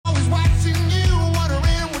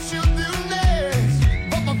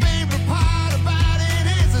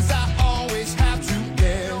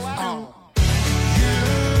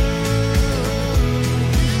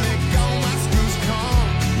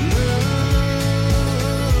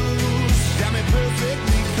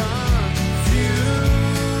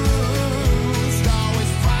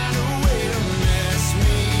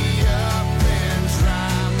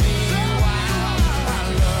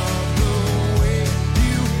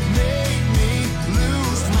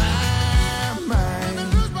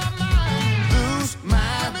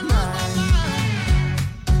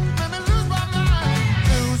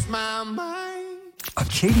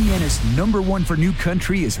Acadiana's #1 for new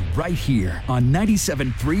country is right here on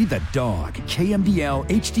 97.3 The Dog. KMDL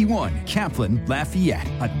HD1, Kaplan, Lafayette,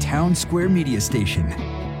 a Town Square media station.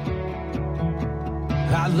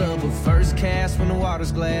 I love a first cast when the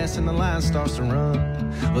water's glass and the line starts to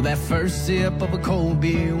run. Well, that first sip of a cold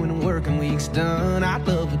beer when the working week's done. I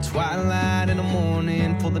love a twilight in the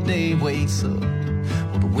morning before the day wakes up.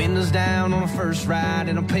 Well, the windows down on a first ride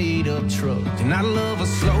in a paid-up truck. And I love a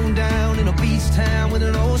slow down in a beach town with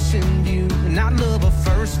an ocean view. And I love a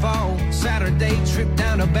first fall Saturday trip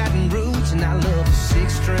down to Baton Rouge. And I love a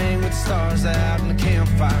six-string with stars out and the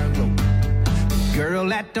campfire glow. Girl,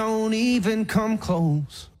 that don't even come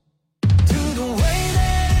close to the way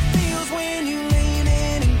that it feels when you lean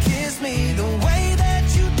in and kiss me. The way that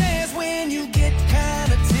you dance when you get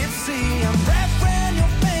kind of tipsy. I'm wrapped around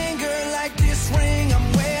your finger like this ring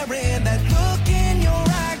I'm wearing. That look in your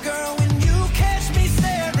eye, girl, when you catch me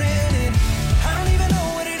staring. And I don't even know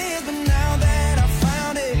what it is, but now that I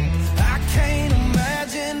found it, I can't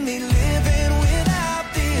imagine me living without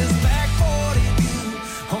this. Back 40 view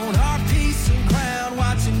on our piece of ground,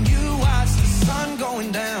 watching you watch the sun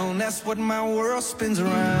going down. That's what my world spins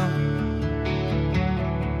around.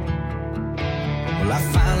 Well, I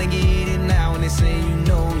finally get it now when they say you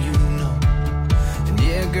know. And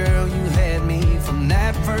yeah, girl, you had me from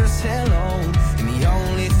that first hello. And the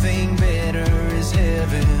only thing better is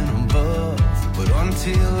heaven above. But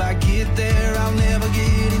until I get there, I'll never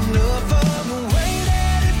get enough of the way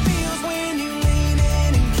that it feels when you lean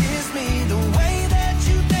in and kiss me. The way that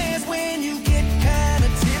you dance when you get kind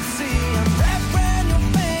of tipsy. I'm wrapped around your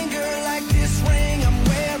finger like this ring I'm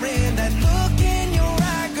wearing. That look in your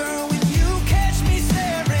eye, girl, when you catch me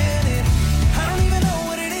staring. And I don't even know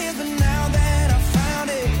what it is, but now that I found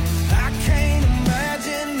it, I can't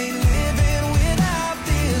imagine me living without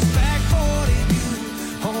this. Back 40 view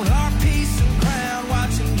on our piece of ground,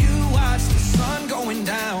 watching you watch the sun going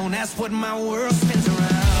down. That's what my world spins around.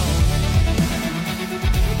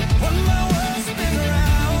 What my world spins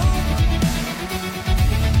around.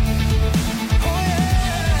 Oh yeah.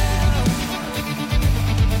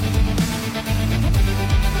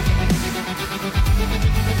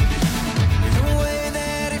 The way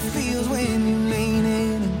that it feels when you lean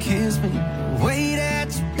in and kiss me. The way that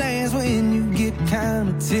you dance when you get kind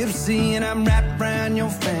of tipsy. And I'm wrapped around your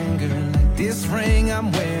finger like this ring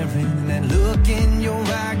I'm wearing. And that look in your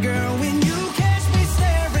eye, girl, when you catch me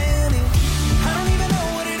staring. And I don't even know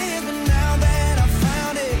what it is, but now that I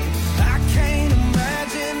found it, I can't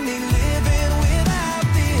imagine me living without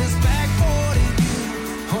this. Back 40 view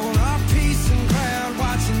on our piece of ground,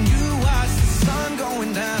 watching you watch the sun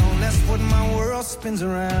going down. That's what my world spins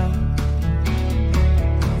around.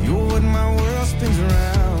 You're what my world spins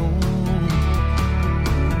around.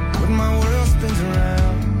 What my world spins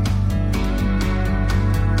around.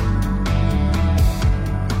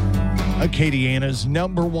 Acadiana's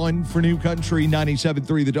 #1 for new country,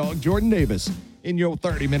 97.3 The Dog. Jordan Davis in your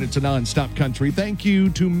 30 minutes of nonstop country. Thank you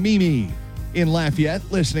to Mimi in Lafayette,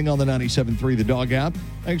 listening on the 97.3 The Dog app.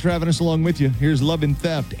 Thanks for having us along with you. Here's Love and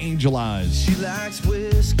Theft, Angel Eyes. She likes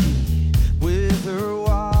whiskey with her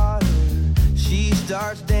water. She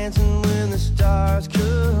starts dancing when the stars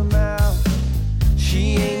come out.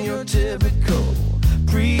 She ain't your typical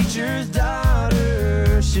preacher's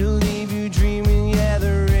daughter. She'll leave you dreaming, yeah,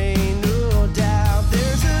 there ain't no doubt.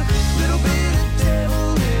 There's a little bit of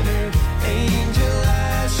devil in her angel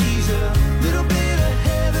eyes. She's a little bit of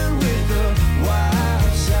heaven with a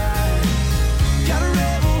wild side. Got a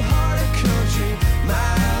rebel heart, a country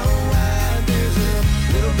mile wide. There's a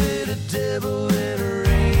little bit of devil in her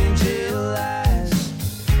angel eyes.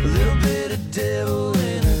 A little bit of devil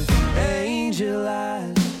in her angel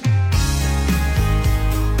eyes.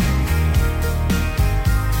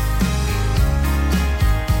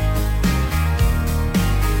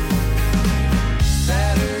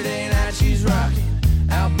 Saturday night she's rocking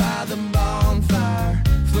out by the bonfire,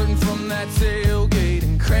 flirting from that tailgate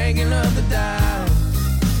and cranking up the dial.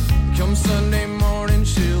 Come Sunday morning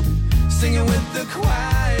she'll be singing with the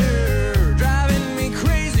choir, driving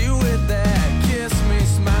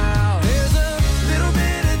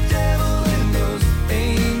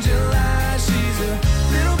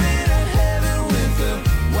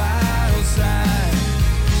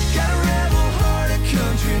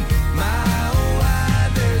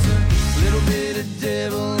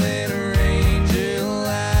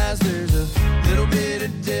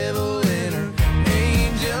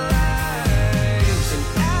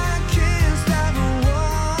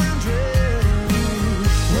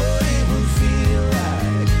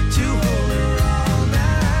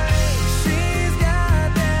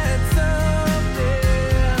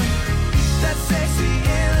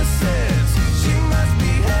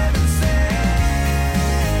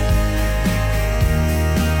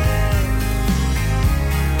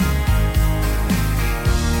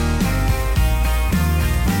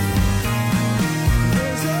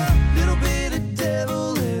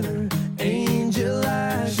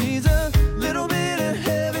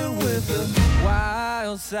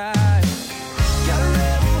side. Got a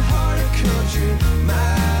rebel heart of country,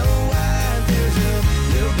 mile wide. There's a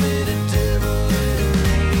little bit of devil in her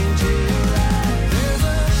angel eyes. There's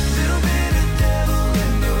a little bit of devil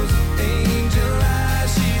in those angel eyes.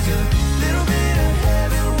 She's a little bit of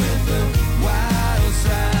heaven with a wild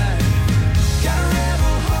side. Got a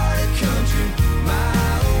rebel heart of country,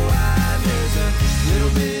 mile wide. There's a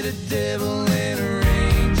little bit of devil in her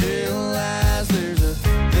angel eyes. There's a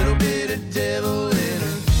little bit of devil in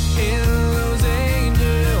her, in those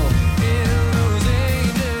angel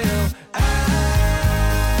eyes.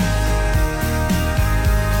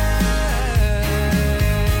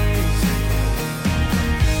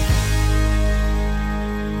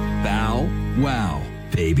 Bow wow,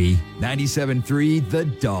 baby. 97.3 The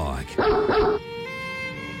Dog.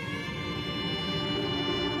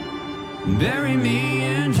 Bury me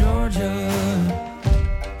in Georgia.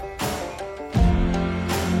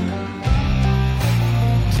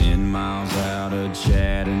 10 miles out of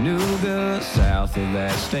Chattanooga, south of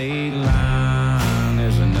that state line.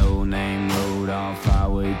 There's a no-name road off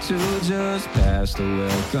Highway 2, just past the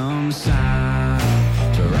welcome sign.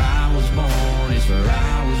 It's where I was born, it's where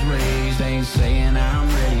I was raised. Ain't saying I'm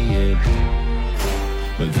ready yet,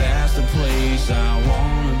 but that's the place I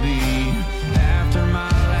wanna be after my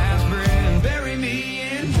last breath. Bury me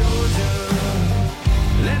in Georgia,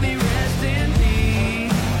 let me rest in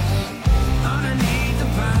peace underneath the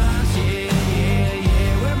pines, yeah, yeah,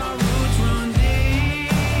 yeah, where my roots run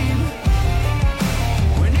deep.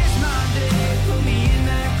 When it's my day, put me in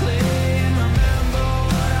that clay and remember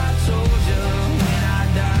what I told you when I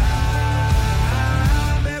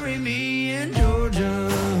die. Bury me in Georgia.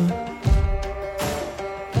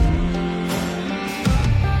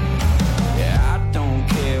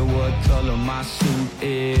 My suit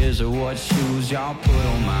is, or what shoes y'all put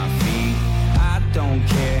on my feet. I don't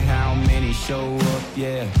care how many show up,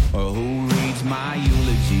 yeah, or who reads my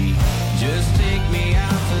eulogy. Just take me out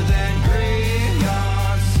to that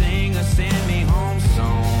graveyard, sing a send me home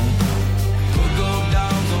song. Put gold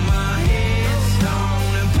dogs on my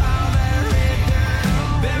headstone and pile that red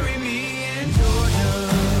dirt. Bury me in Georgia,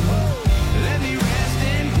 let me rest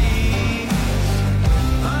in peace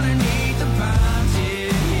underneath the pines, yeah.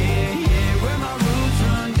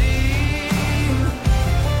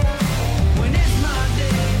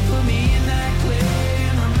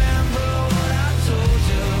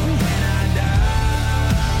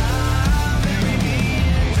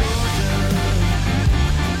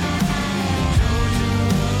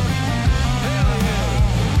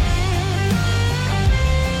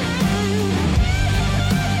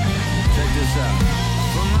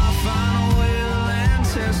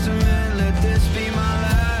 Testament, let this be my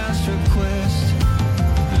last request.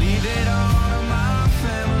 Leave it all to my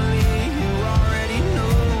family, you already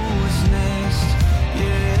know what's next.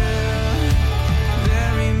 Yeah,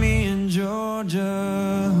 bury me in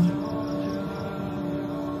Georgia.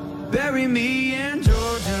 Bury me in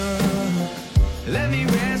Georgia. Let me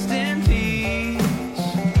rest in peace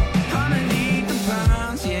underneath the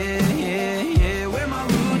pines, yeah, yeah, yeah, where my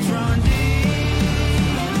roots run deep.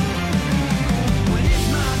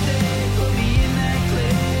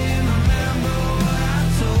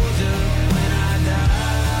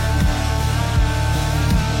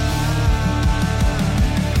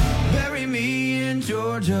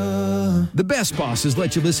 Georgia. The best bosses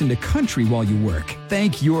let you listen to country while you work.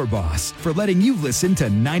 Thank your boss for letting you listen to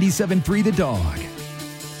 97.3 The Dog.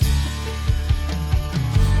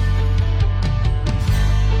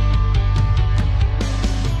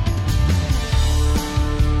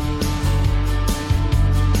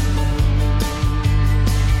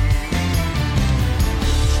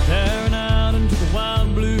 Staring out into the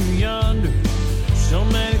wild blue yonder, so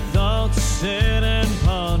many thoughts to sit and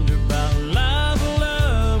ponder about life,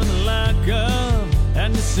 love, and the lack of,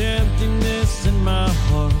 and this emptiness in my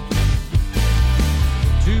heart.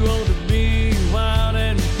 Too old to be wild.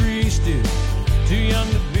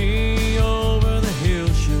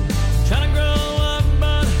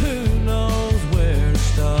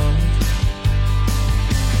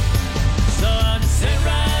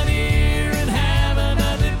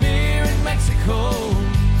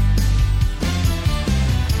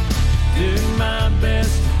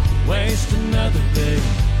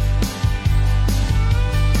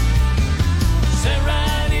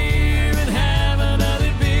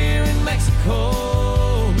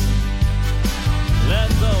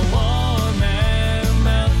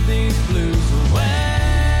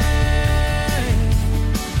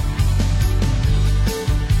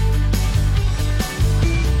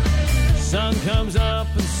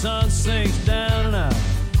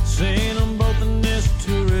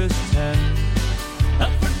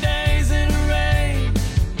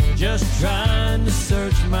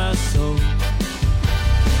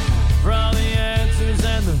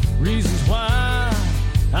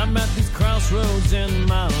 at these crossroads in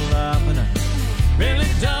my life, and I really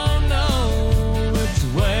don't know which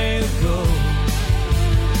way to go.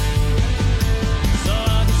 So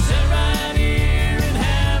I'll just sit right here and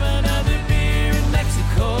have another beer in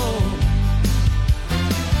Mexico.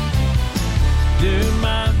 Do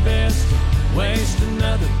my best to waste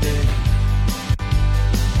another day.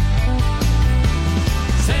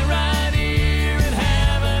 Sit right here and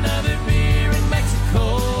have another beer in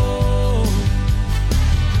Mexico.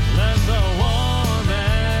 Let the warm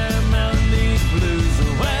air melt these blues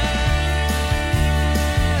away.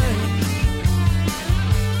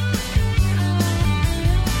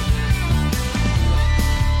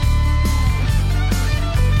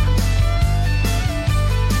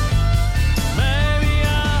 Maybe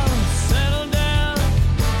I'll settle down,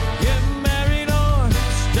 get married, or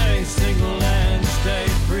stay single and stay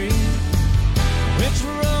free. Which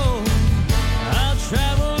road I'll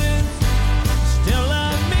travel is still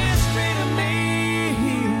a mystery to me.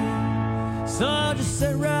 So I'll just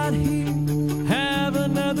sit right here, have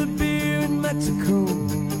another beer in Mexico.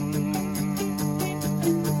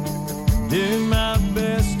 Do my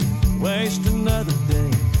best to waste another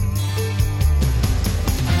day.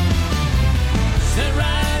 Sit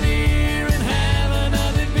right here and have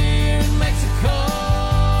another beer in Mexico.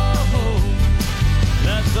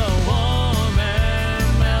 Let the warm air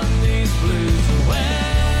melt these blues away.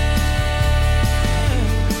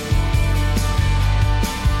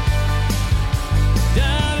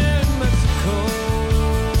 Down in Mexico.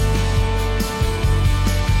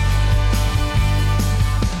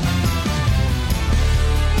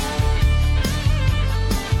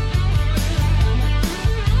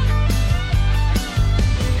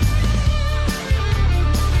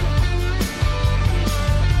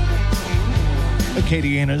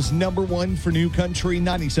 Acadiana's number one for new country,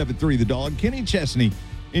 97.3 The Dog. Kenny Chesney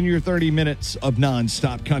in your 30 minutes of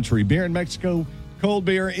nonstop country. Beer in Mexico, cold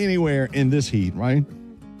beer anywhere in this heat, right?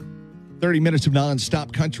 30 minutes of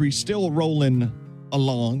nonstop country still rolling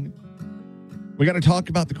along. We got to talk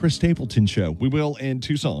about the Chris Stapleton show. We will in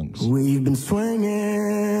two songs. We've been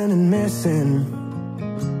swinging and missing.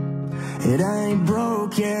 It ain't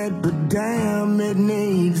broke yet, but damn, it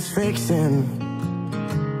needs fixing.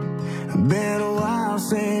 Been a while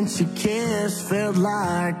since you kissed, felt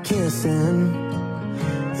like kissing.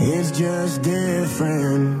 It's just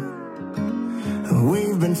different.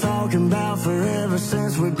 We've been talking about forever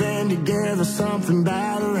since we've been together. Something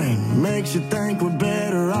about her ain't makes you think we're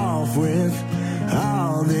better off with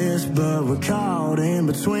all this, but we're caught in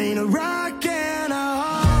between a rock and a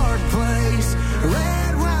hard place.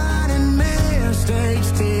 Red wine and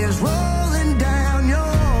mistakes, tears rolling down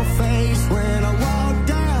your face when I walked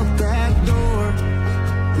out that door.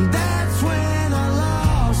 That's when I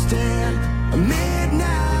lost it.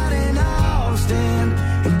 Midnight in Austin.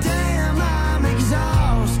 Damn, I'm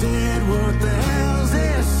exhausted. What the hell's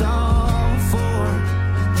this all for?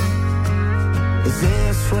 Is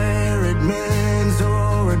this where it mends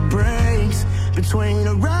or it breaks? Between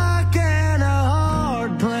a rock and a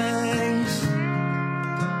hard place.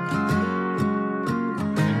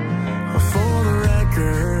 For the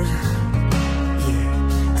record,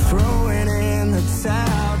 yeah, throwing in the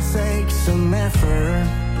towel takes some effort.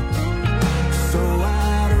 So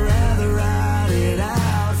I'd rather ride it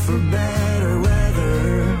out for better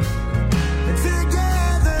weather.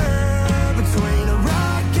 Together between a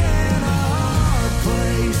rock and a hard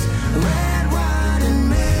place. Red wine and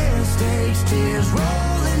mistakes, tears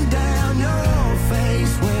rolling down your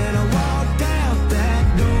face when I walked out that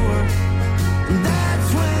door. That's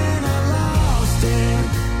when I lost it.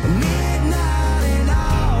 Midnight in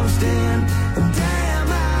Austin. Damn,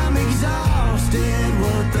 I'm exhausted.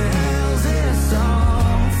 What the hell's this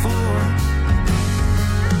all for?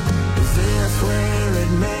 Is this where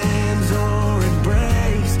it mends or it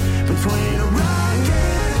breaks? Between a rock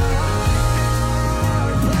and a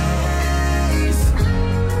hard place.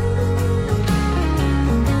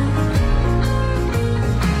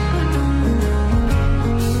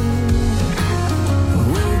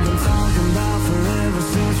 We've been talking about forever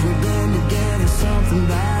since we've been together. Something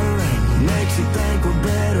about her ain't makes you think we're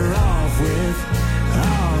better off with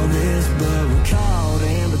all this, but we're caught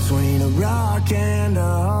in between a rock and a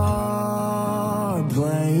hard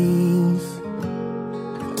place.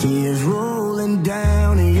 Tears rolling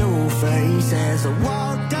down your face as I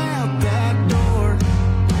walked out that door.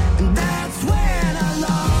 And that's when I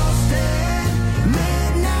lost it.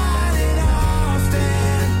 Midnight in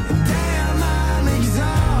Austin. Damn, I'm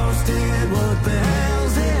exhausted. What the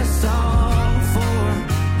hell's this all for?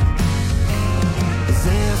 Is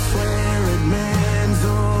this where it mends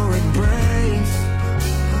or it breaks?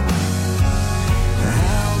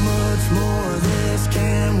 How much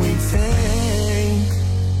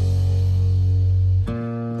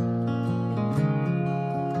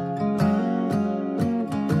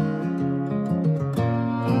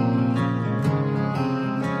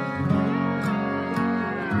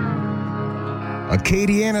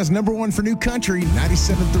Acadiana's number one for new country,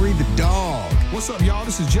 97.3 The Dog. What's up, y'all?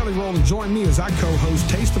 This is Jelly Roll, and join me as I co-host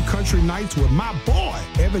Taste of Country Nights with my boy,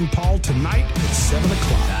 Evan Paul, tonight at 7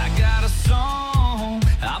 o'clock. I got a song,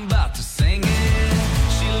 I'm about to sing it.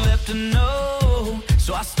 She left a note,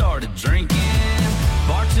 so I started drinking.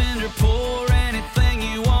 Bartender, pour anything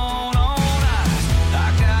you want on ice.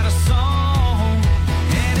 I got a song,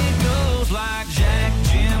 and it goes like Jack,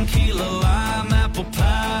 Jim, Key Lime, apple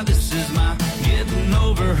pie. This is my getting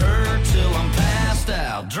over her till I'm passed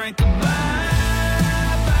out. Drink a bite.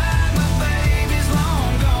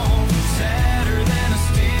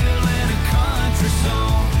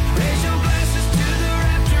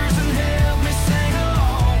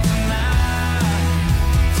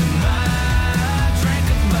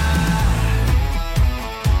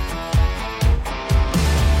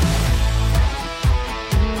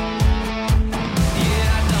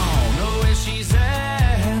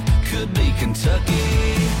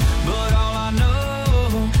 Kentucky, but all I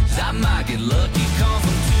know is I might get lucky. Come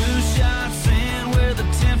from 2 shots in, we're the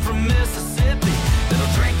 10 from Mississippi. Little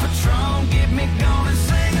drink Patron, get me going and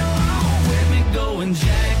sing along with me. Going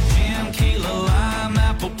Jack, Jim, Key Lime,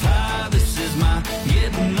 apple pie. This is my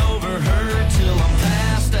getting over her till I'm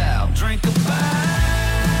passed out. Drink a bite.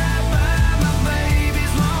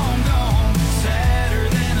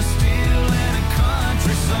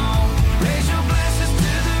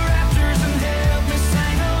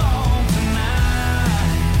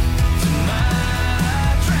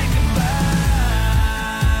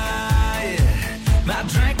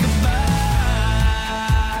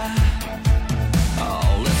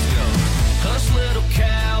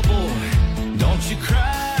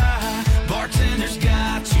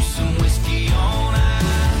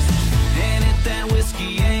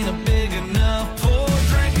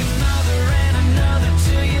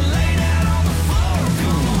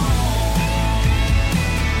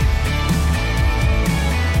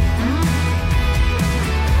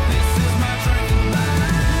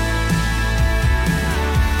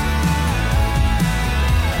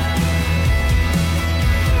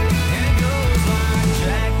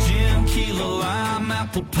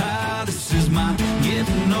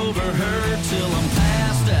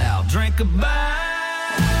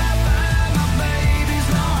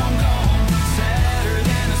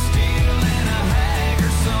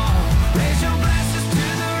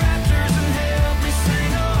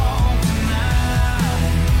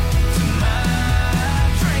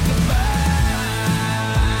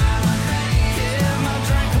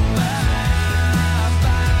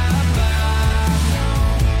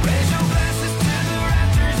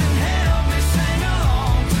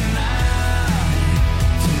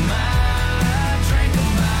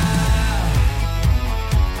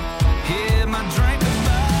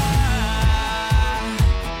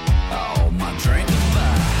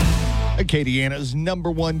 Acadiana's number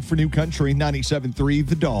one for new country, 97.3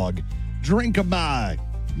 The Dog. Drink a bye.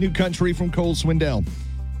 New country from Cole Swindell.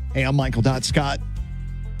 Hey, I'm Michael Scott.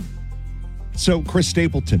 So, Chris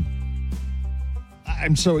Stapleton.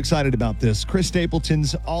 I'm so excited about this. Chris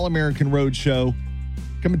Stapleton's All-American Road Show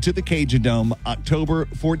coming to the Cajun Dome October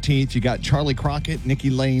 14th. You got Charlie Crockett, Nikki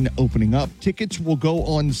Lane opening up. Tickets will go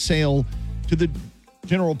on sale to the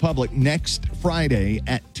general public next Friday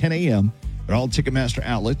at 10 a.m. at all Ticketmaster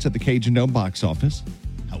outlets at the Cajun Dome box office.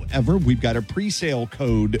 However, we've got a pre-sale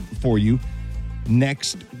code for you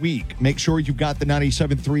next week. Make sure you've got the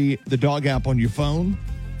 97.3 The Dog app on your phone.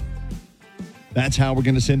 That's how we're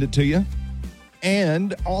going to send it to you.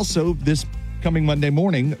 And also, this coming Monday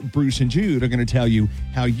morning, Bruce and Jude are going to tell you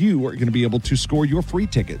how you are going to be able to score your free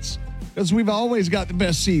tickets. Because we've always got the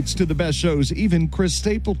best seats to the best shows, even Chris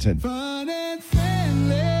Stapleton. Fun and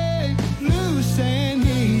friendly, loose and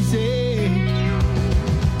easy.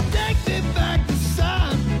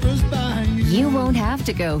 You won't have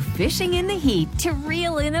to go fishing in the heat to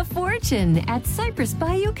reel in a fortune at Cypress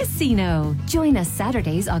Bayou Casino. Join us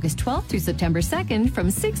Saturdays, August 12th through September 2nd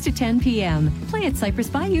from 6 to 10 p.m. Play at Cypress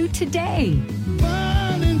Bayou today.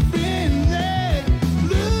 Fun and friendly,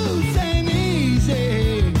 loose and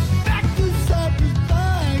easy. Back to Cypress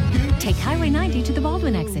Bayou. Take Highway 90 to the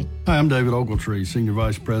Baldwin exit. Hi, I'm David Ogletree, Senior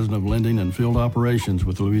Vice President of Lending and Field Operations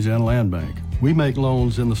with the Louisiana Land Bank. We make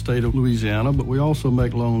loans in the state of Louisiana, but we also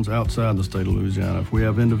make loans outside the state of Louisiana. If we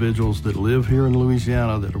have individuals that live here in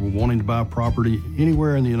Louisiana that are wanting to buy property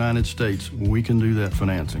anywhere in the United States, we can do that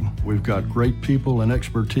financing. We've got great people and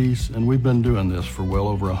expertise, and we've been doing this for well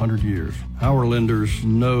over 100 years. Our lenders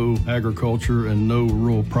know agriculture and know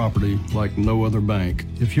rural property like no other bank.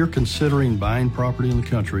 If you're considering buying property in the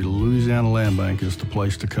country, Louisiana Land Bank is the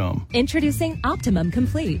place to come. Introducing Optimum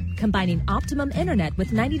Complete, combining Optimum Internet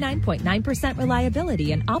with 99.9% 100%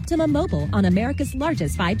 reliability and Optimum Mobile on America's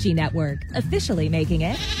largest 5G network, officially making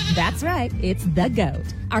it, that's right, it's the GOAT.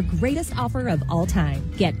 Our greatest offer of all time.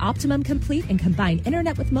 Get Optimum Complete and combine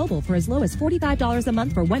internet with mobile for as low as $45 a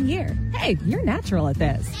month for 1 year. Hey, you're natural at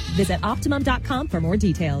this. Visit Optimum.com for more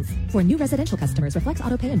details. For new residential customers, reflects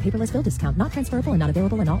autopay and paperless bill discount. Not transferable and not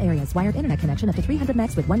available in all areas. Wired internet connection up to 300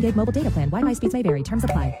 megs with 1 gig mobile data plan. Wi-Fi speeds may vary. Terms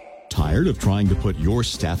apply. Tired of trying to put your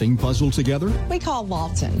staffing puzzle together? We call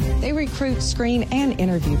Walton. They recruit, screen, and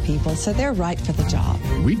interview people, so they're right for the job.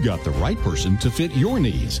 We've got the right person to fit your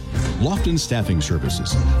needs. Lofton Staffing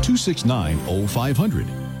Services, 269-0500.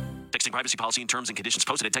 Texting privacy policy and terms and conditions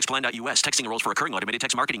posted at textplan.us. Texting enrolls for recurring automated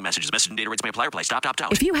text marketing messages. Message and data rates may apply or apply. Stop, opt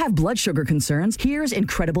out. If you have blood sugar concerns, here's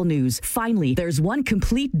incredible news. Finally, there's one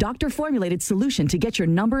complete doctor-formulated solution to get your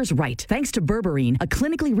numbers right. Thanks to berberine, a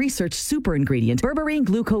clinically researched super ingredient, berberine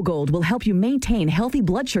glucogold will help you maintain healthy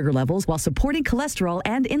blood sugar levels while supporting cholesterol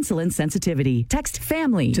and insulin sensitivity. Text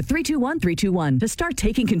FAMILY to 321-321 to start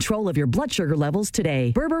taking control of your blood sugar levels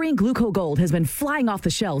today. Berberine glucogold has been flying off the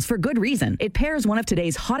shelves for good reason. It pairs one of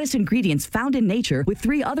today's hottest ingredients found in nature with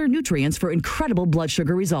 3 other nutrients for incredible blood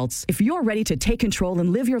sugar results. If you're ready to take control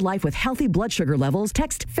and live your life with healthy blood sugar levels,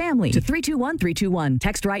 text FAMILY to 321-321.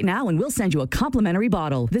 Text right now and we'll send you a complimentary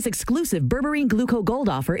bottle. This exclusive berberine glucogold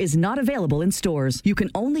offer is not available in stores. You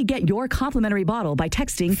can only get your complimentary bottle by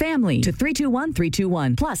texting FAMILY to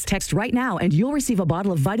 321-321. Plus, text right now and you'll receive a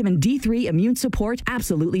bottle of vitamin D3 immune support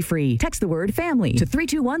absolutely free. Text the word FAMILY to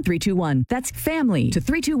 321-321. That's FAMILY to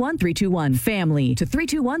 321-321. FAMILY to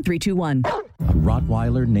 321-321. A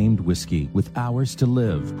Rottweiler named Whiskey with hours to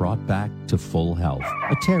live brought back to full health.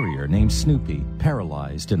 A terrier named Snoopy,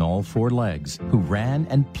 paralyzed in all 4 legs, who ran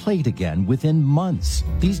and played again within months.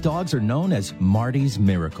 These dogs are known as Marty's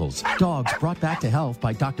Miracles. Dogs brought back to health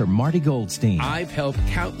by Dr. Marty Goldstein. I've helped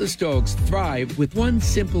countless dogs thrive with one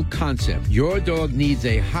simple concept. Your dog needs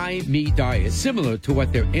a high-meat diet similar to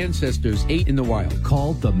what their ancestors ate in the wild.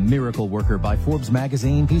 Called the Miracle Worker by Forbes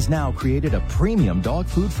magazine, he's now created a premium dog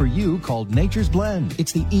food for you called Nature's Blend.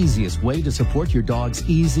 It's the easiest way to support your dog's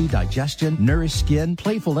easy digestion, nourished skin,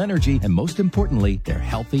 playful energy, and most importantly, their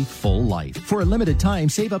healthy, full life. For a limited time,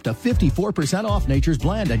 save up to 54% off Nature's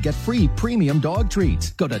Blend and get free premium dog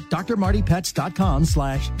treats. Go to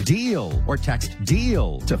drmartypets.com/deal or text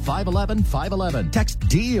DEAL to 511-511. Text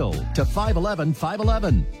DEAL to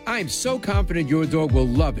 511-511. I'm so confident your dog will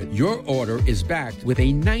love it. Your order is backed with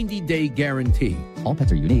a 90-day guarantee. All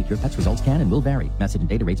pets are unique. Your pet's results can and will vary. Message and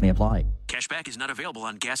data rates may apply. Cashback is not available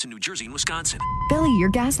on gas in New Jersey and Wisconsin. Billy, your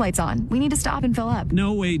gas light's on. We need to stop and fill up.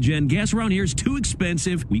 No way, Jen. Gas around here is too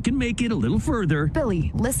expensive. We can make it a little further.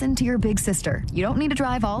 Billy, listen to your big sister. You don't need to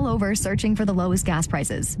drive all over searching for the lowest gas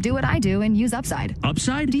prices. Do what I do and use Upside.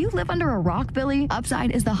 Upside? Do you live under a rock, Billy?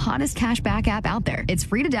 Upside is the hottest cashback app out there. It's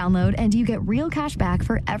free to download, and you get real cash back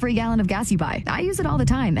for every gallon of gas you buy. I use it all the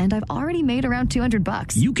time, and I've already made around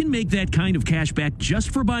 $200. You can make that kind of cash back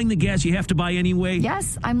just for buying the gas you have to buy anyway?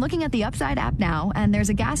 Yes, I'm looking at the Upside app now, and there's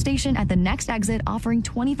a gas station at the next exit offering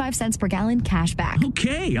 25 cents per gallon cash back.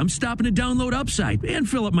 Okay, I'm stopping to download Upside and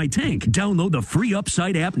fill up my tank. Download the free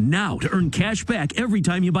Upside app now to earn cash back every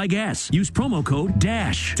time you buy gas. Use promo code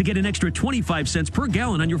DASH to get an extra 25 cents per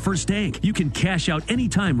gallon on your first tank. You can cash out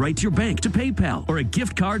anytime right to your bank, to PayPal, or a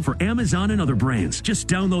gift card for Amazon and other brands. Just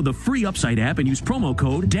download the free Upside app and use promo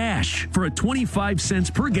code DASH for a 25 cents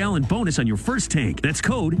per gallon bonus on your first tank. That's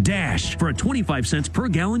code DASH for a 25 cents per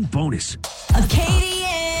gallon bonus.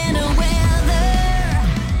 Acadiana weather.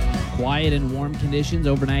 Quiet and warm conditions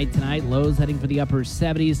overnight tonight. Lows heading for the upper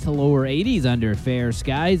 70s to lower 80s under fair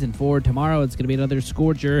skies. And for tomorrow, it's going to be another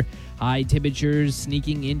scorcher. High temperatures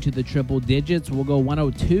sneaking into the triple digits. We'll go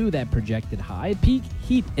 102, that projected high. Peak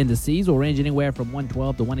heat indices will range anywhere from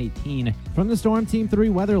 112 to 118. From the Storm Team 3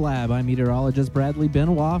 Weather Lab, I'm meteorologist Bradley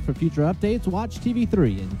Benoit. For future updates, watch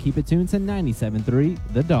TV3 and keep it tuned to 97.3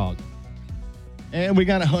 The Dog. And we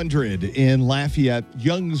got 100 in Lafayette,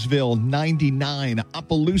 Youngsville 99,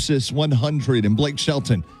 Opelousas 100, and Blake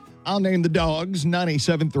Shelton. I'll name the dogs,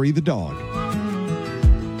 97.3 The Dog.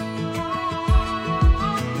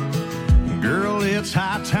 Girl, it's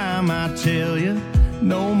high time I tell you,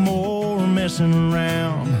 no more messing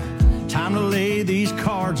around. Time to lay these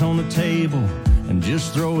cards on the table and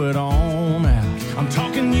just throw it on out. I'm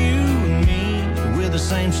talking you and me with the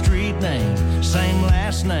same street name, same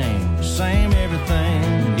last name, same everything.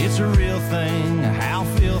 It's a real thing, a how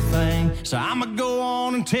feel thing. So I'ma go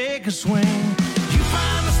on and take a swing. You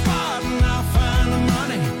find the spot and I'll find the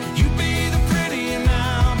money. You be the pretty and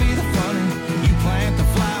I'll be the funny. You plant the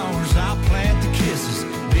flowers, I'll plant the kisses.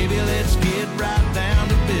 Baby, let's get right down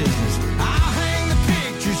to business. I'll hang the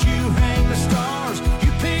pictures, you hang the stars.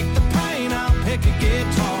 You pick the paint, I'll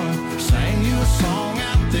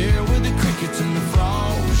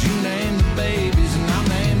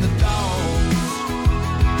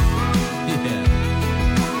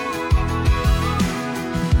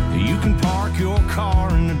park your car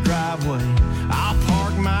in the driveway. I'll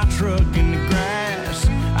park my truck in the grass.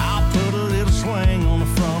 I'll put a little swing on the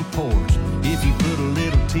front porch if you put a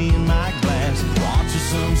little tea in my glass. Watch the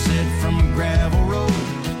sunset from a gravel road.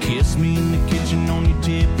 Kiss me in the kitchen on your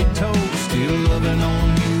tippy toes. Still loving on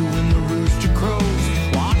you when the rooster crows.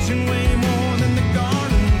 Watching way more than the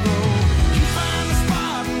garden grow. You find the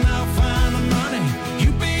spot and I'll find the money. You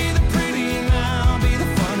be the pretty and I'll be the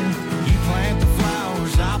funny. You plant the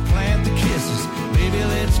flowers, I'll plant the kisses. Baby,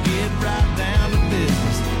 let's get right down to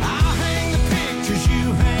business. I'll hang the pictures, you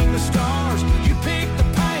hang the stars. You pick the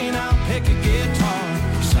paint, I'll pick a guitar.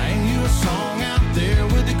 Sang you a song out there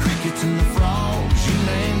with the crickets and the frogs. You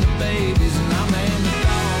name the babies and I'll name the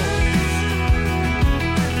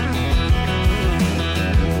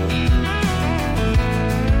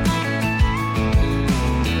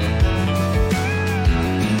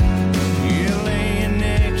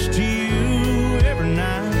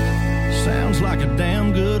like a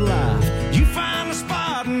damn good life. You find the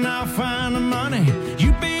spot and I'll find the money.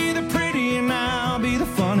 You be the pretty and I'll be the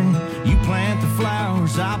funny. You plant the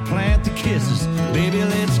flowers, I'll plant the kisses. Baby,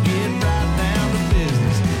 let's get right down to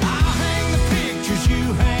business. I'll hang the pictures,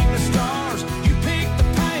 you hang the stars. You pick the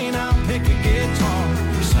paint, I'll pick a guitar.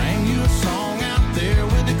 Sang you a song out there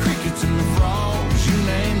with the crickets and the frogs. You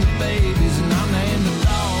name the babies and I'll name the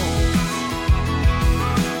dogs.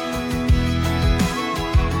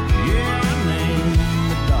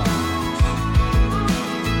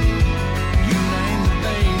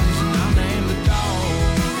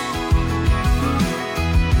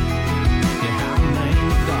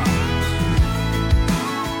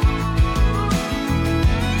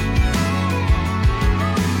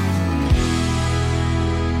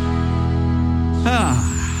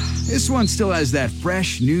 This one still has that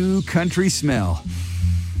fresh, new country smell.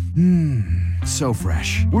 So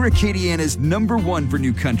fresh. We're Acadiana's #1 for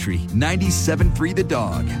new country, 97.3 The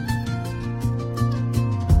Dog.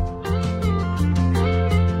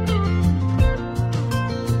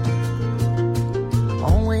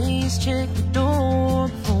 Always check the door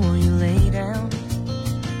before you lay down.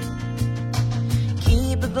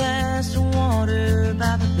 Keep a glass of water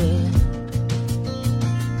by the bed.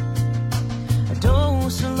 A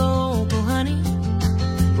dose of local honey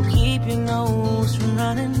will keep your nose from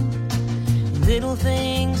running. Little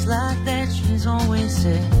things like that she's always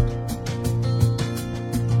said.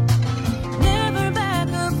 Never back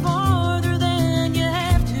up farther than you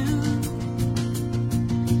have to.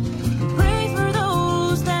 Pray for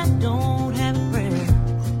those that don't have a prayer.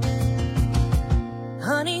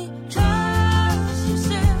 Honey, trust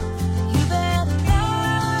yourself. You better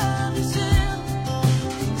love yourself.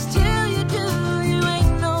 'Cause till you do, you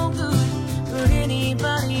ain't no good for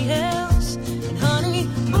anybody else. And honey,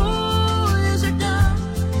 boys are dumb,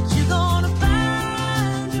 but you're gonna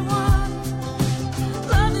find you one.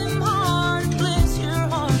 Love him hard and bless your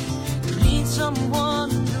heart. You need someone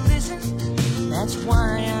to listen. That's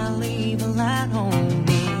why I leave a light on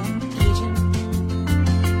in the kitchen.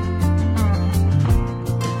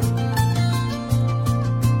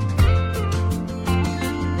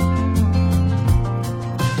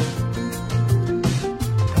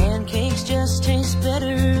 Pancakes just taste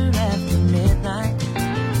better after midnight.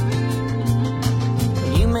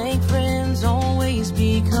 When you make friends, always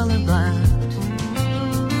be colorblind.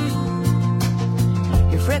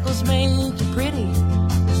 Your freckles make you pretty.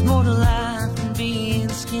 There's more to life than being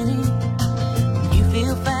skinny. When you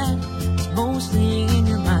feel fat, it's mostly in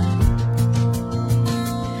your mind.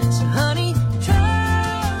 So honey,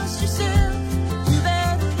 trust yourself. You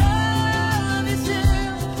better love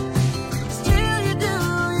yourself. 'Cause till you do,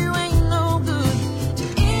 you ain't no good to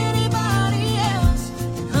anybody else.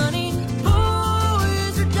 And honey,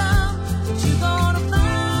 boys are dumb, but you're gonna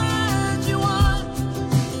find you one.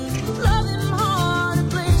 Love him hard and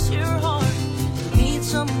bless your heart. You need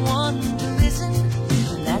someone to listen.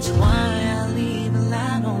 And that's why I leave a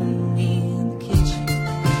light on in the kitchen.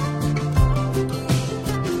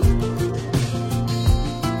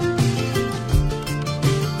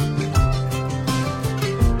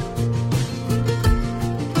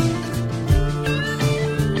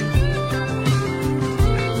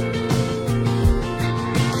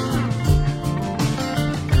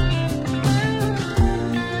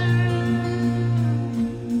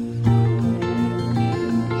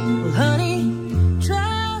 Well, honey,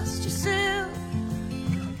 trust yourself.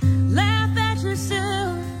 Laugh at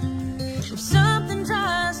yourself. If something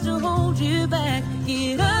tries to hold you back,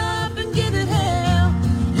 get up and give it hell.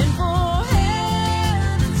 And for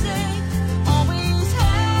heaven's sake, always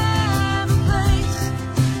have a place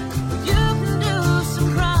where you can do some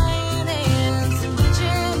crying and some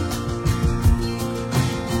bitching.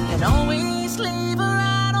 And always just leave her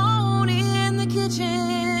right on in the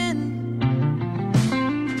kitchen.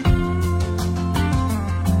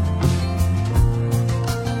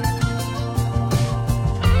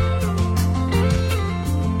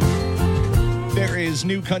 There is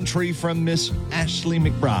new country from Miss Ashley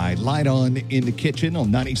McBride, light on in the kitchen on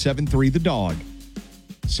 97.3 The Dog.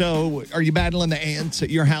 So, are you battling the ants at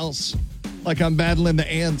your house like I'm battling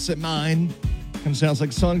the ants at mine? Kind of sounds like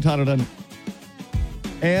a song title, doesn't it?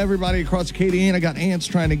 Everybody across Acadiana got ants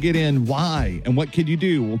trying to get in. Why? And what can you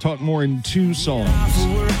do? We'll talk more in 2 songs.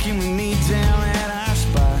 Working we meet down at our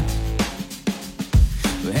spot.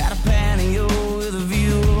 We had a patio with a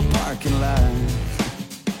view of a parking lot.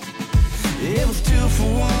 It was 2 for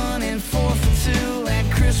 $1 and 4 for $2.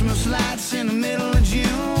 Had Christmas lights in the middle of June,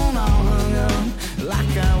 all hung up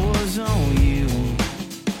like I was on you.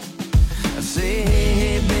 I say,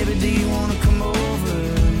 hey, baby, do you wanna come over?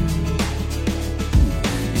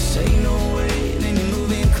 You say no way, then you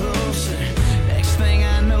move in closer. Next thing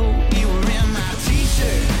I know, you were in my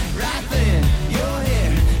t-shirt. Right there, your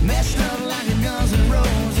hair messed up like a Guns N'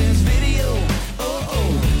 Roses video. Oh,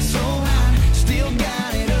 oh, so hot, still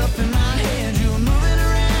got it up in my head. You were moving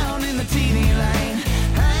around in the TV line.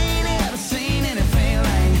 I ain't ever seen anything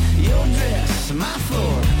like your dress, my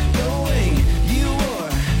floor, the way you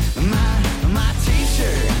wore my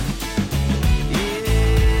t-shirt. Yeah,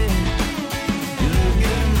 you look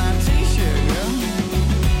good in my t-shirt, girl.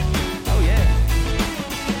 Oh yeah.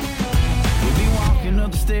 We'll be walking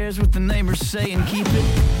up the stairs with the neighbors saying keep it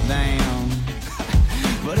down.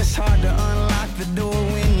 But it's hard to unlock the door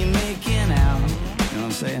when you're making out. You know what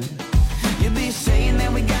I'm saying? You'll be saying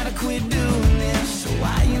that we gotta quit doing this. So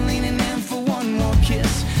why you leaning in for one more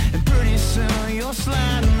kiss? And pretty soon you're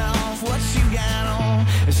sliding off what you got on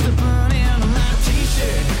and slipping into my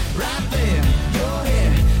t-shirt. Right there, your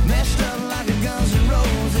hair messed up like a Guns N'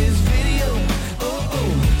 Roses video. Oh,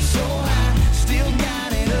 oh, so high, still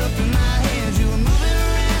got it up in my head. You were moving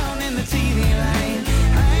around in the TV line.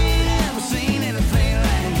 I ain't ever seen anything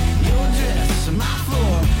like your dress, my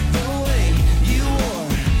floor, the way you wore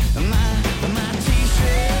my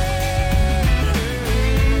t-shirt.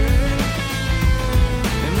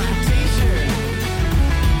 And my t-shirt.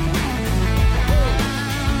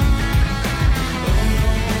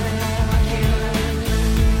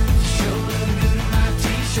 Sure look good in my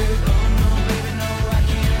t-shirt. Oh no, baby, no, I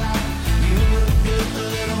can't lie. You look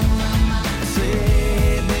good on my mind. I say,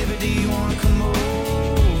 hey, baby, do you wanna come over?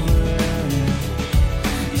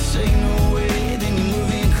 You say no way, then you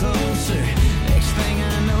move in closer. Next thing I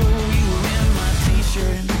know, you were in my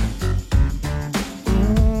t-shirt.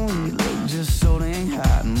 Ooh, you look just so dang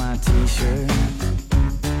hot in my t-shirt.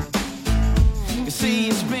 You see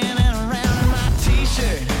you spinning around in my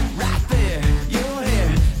t-shirt. Right there, your hair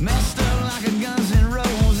messed up like a Guns N'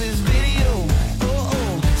 Roses video. Oh,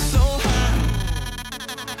 oh, so hot.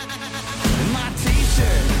 In my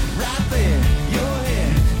t-shirt, right there, your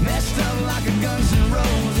hair messed up like a Guns N'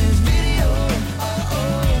 Roses video. Oh,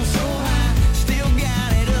 oh, so hot, still got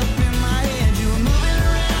it up in my head. You were moving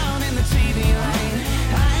around in the TV line.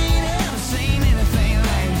 I ain't ever seen anything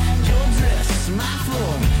like your dress, my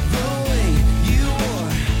floor, the way you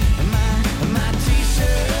wore my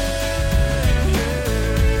t-shirt.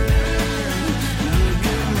 You look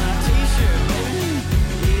good in my t-shirt, baby.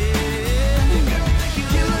 Yeah,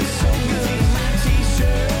 you look so good in my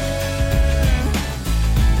t-shirt.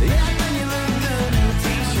 Yeah, you look good in a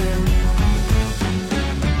t-shirt.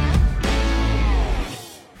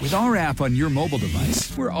 With our app on your mobile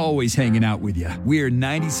device, we're always hanging out with you. We're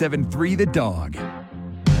 97.3 The Dog.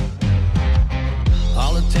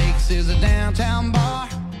 All it takes is a downtown bar.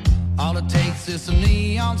 All it takes is some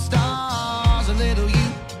neon stars. A little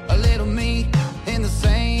you, a little me, in the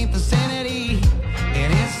same vicinity.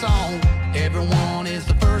 And it's on. Everyone is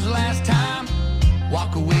the first last time.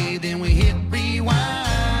 Walk away, then we hit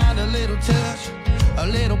rewind. A little touch, a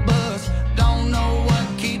little buzz. Don't know what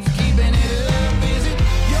keeps keeping it up. Is it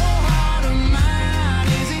your heart or mine?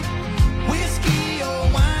 Is it whiskey or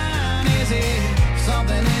wine? Is it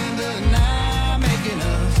something in the night making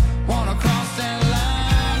us wanna cross that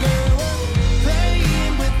line? Girl, we're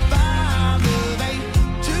playing with fire, but ain't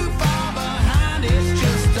too far behind. It's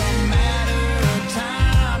just a matter of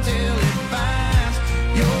time till it finds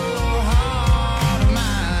your heart or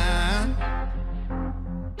mine.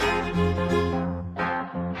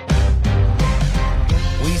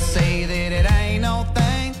 We say that it ain't no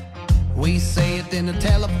thing. We say it, then the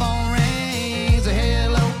telephone rings.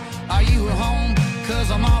 Hello, are you at home?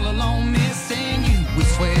 'Cause I'm all alone missing you. We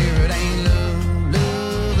swear it ain't love,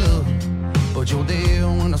 love, love, but you're there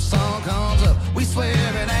when the sun comes up. We swear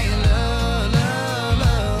it ain't love, love,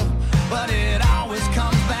 love, but it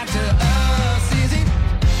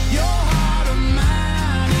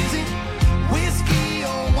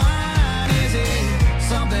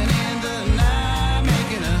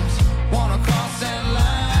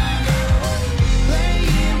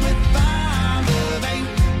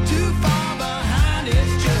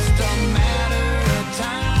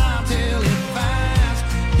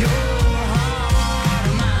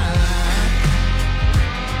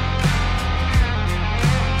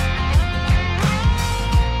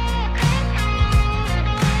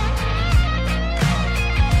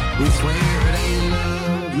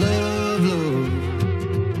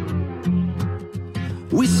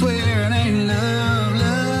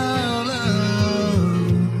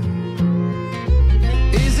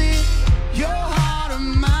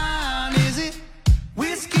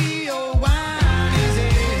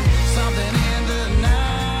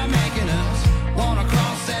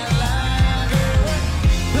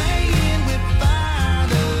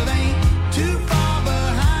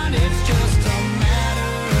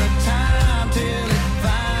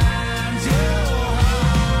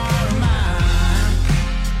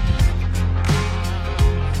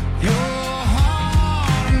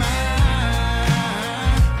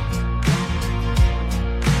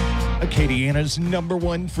Acadiana's number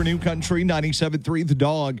one for New Country, 97.3 The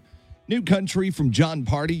Dog. New Country from John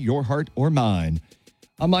Party, your heart or mine.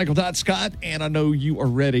 I'm Michael Scott, and I know you are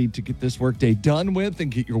ready to get this workday done with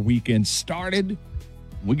and get your weekend started.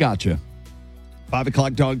 We got you. 5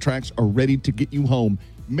 o'clock dog tracks are ready to get you home.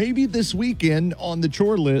 Maybe this weekend on the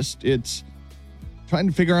chore list, it's trying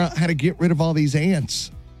to figure out how to get rid of all these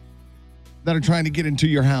ants that are trying to get into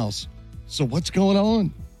your house. So what's going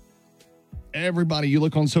on? Everybody, you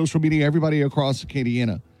look on social media, everybody across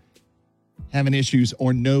Acadiana having issues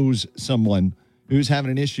or knows someone who's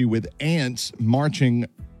having an issue with ants marching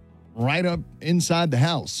right up inside the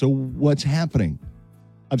house. So what's happening?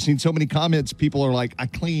 I've seen so many comments. People are like, I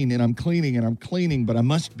clean and I'm cleaning and I'm cleaning, but I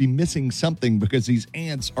must be missing something because these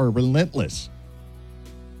ants are relentless.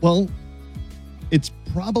 Well, it's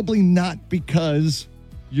probably not because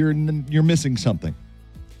you're missing something.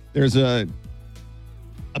 There's a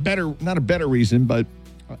better, not a better reason, but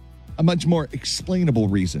a much more explainable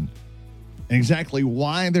reason. And exactly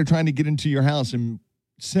why they're trying to get into your house in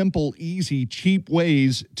simple, easy, cheap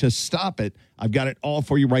ways to stop it. I've got it all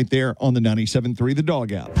for you right there on the 97.3 The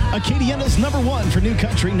Dog app. Acadiana's number one for New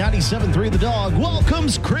Country, 97.3 The Dog,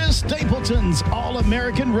 welcomes Chris Stapleton's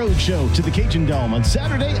All-American Roadshow to the Cajun Dome on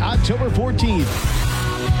Saturday, October 14th.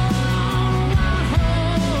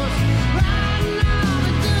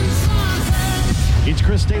 It's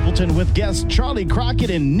Chris Stapleton with guests Charlie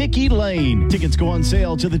Crockett and Nikki Lane. Tickets go on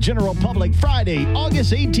sale to the general public Friday,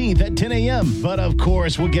 August 18th at 10 a.m. But of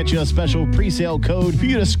course, we'll get you a special pre-sale code for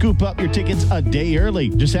you to scoop up your tickets a day early.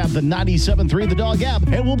 Just have the 97.3 The Dog app,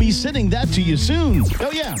 and we'll be sending that to you soon.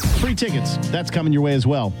 Oh yeah, free tickets. That's coming your way as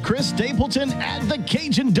well. Chris Stapleton at the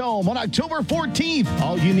Cajun Dome on October 14th.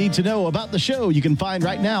 All you need to know about the show you can find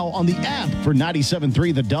right now on the app for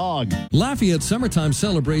 97.3 The Dog. Lafayette's summertime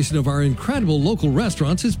celebration of our incredible local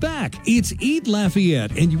restaurants is back. It's Eat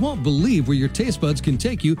Lafayette, and you won't believe where your taste buds can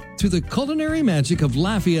take you to the culinary magic of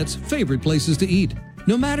Lafayette's favorite places to eat.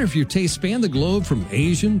 No matter if your tastes span the globe from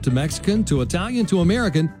Asian to Mexican to Italian to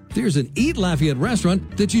American, there's an Eat Lafayette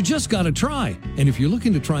restaurant that you just got to try. And if you're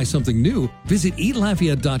looking to try something new, visit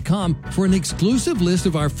eatlafayette.com for an exclusive list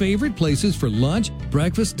of our favorite places for lunch,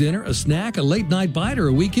 breakfast, dinner, a snack, a late night bite, or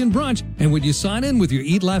a weekend brunch. And when you sign in with your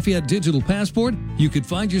Eat Lafayette digital passport, you could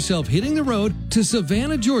find yourself hitting the road to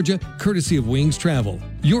Savannah, Georgia, courtesy of Wings Travel.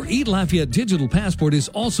 Your Eat Lafayette digital passport is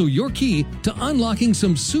also your key to unlocking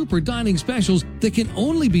some super dining specials that can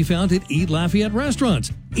only be found at Eat Lafayette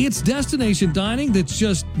restaurants. It's destination dining that's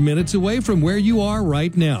just minutes away from where you are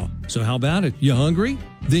right now. So how about it? You hungry?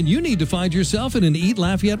 Then you need to find yourself in an Eat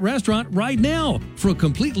Lafayette restaurant right now. For a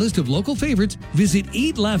complete list of local favorites, visit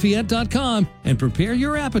eatlafayette.com and prepare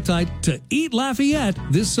your appetite to Eat Lafayette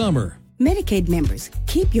this summer. Medicaid members,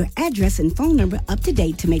 keep your address and phone number up to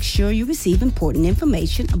date to make sure you receive important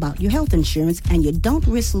information about your health insurance and you don't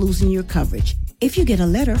risk losing your coverage. If you get a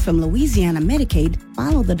letter from Louisiana Medicaid,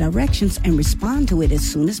 follow the directions and respond to it as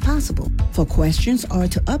soon as possible. For questions or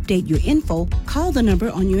to update your info, call the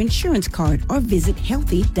number on your insurance card or visit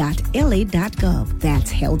healthy.la.gov.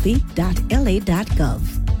 That's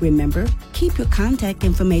healthy.la.gov. Remember, keep your contact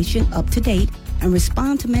information up to date and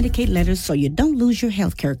respond to Medicaid letters so you don't lose your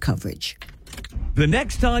health care coverage. The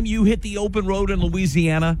next time you hit the open road in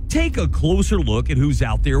Louisiana, take a closer look at who's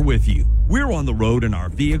out there with you. We're on the road in our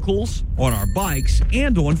vehicles, on our bikes,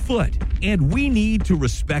 and on foot. And we need to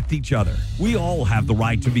respect each other. We all have the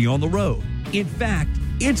right to be on the road. In fact,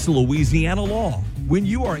 it's Louisiana law. When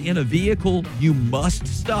you are in a vehicle, you must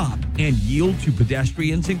stop and yield to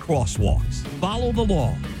pedestrians and crosswalks. Follow the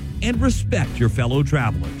law and respect your fellow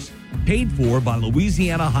travelers. Paid for by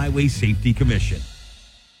Louisiana Highway Safety Commission.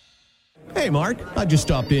 Hey, Mark, I just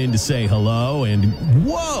stopped in to say hello, and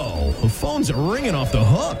whoa, the phones are ringing off the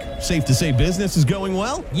hook. Safe to say business is going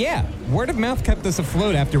well? Yeah, word of mouth kept us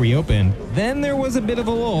afloat after we opened. Then there was a bit of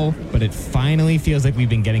a lull, but it finally feels like we've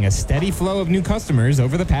been getting a steady flow of new customers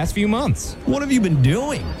over the past few months. What have you been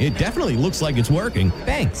doing? It definitely looks like it's working.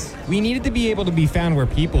 Thanks. We needed to be able to be found where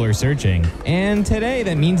people are searching, and today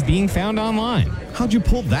that means being found online. How'd you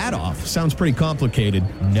pull that off? Sounds pretty complicated.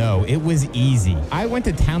 No, it was easy. I went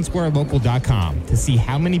to townsquarelocal.com to see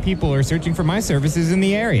how many people are searching for my services in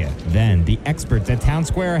the area. Then the experts at Town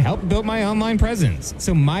Square helped build my online presence,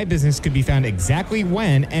 so my business could be found exactly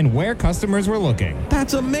when and where customers were looking.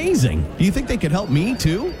 That's amazing. Do you think they could help me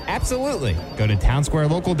too? Absolutely. Go to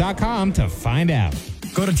townsquarelocal.com to find out.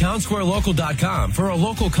 Go to townsquarelocal.com for a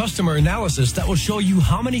local customer analysis that will show you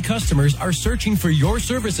how many customers are searching for your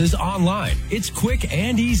services online. It's quick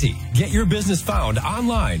and easy. Get your business found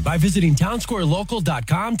online by visiting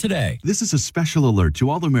townsquarelocal.com today. This is a special alert to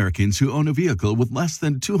all Americans who own a vehicle with less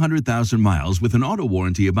than 200,000 miles with an auto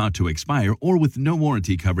warranty about to expire or with no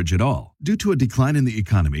warranty coverage at all. Due to a decline in the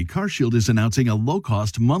economy, CarShield is announcing a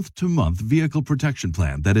low-cost month-to-month vehicle protection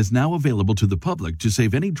plan that is now available to the public to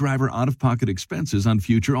save any driver out-of-pocket expenses on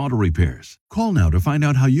future auto repairs. Call now to find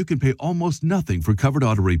out how you can pay almost nothing for covered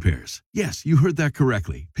auto repairs. Yes, you heard that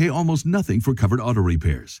correctly. Pay almost nothing for covered auto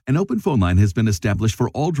repairs. An open phone line has been established for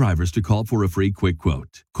all drivers to call for a free quick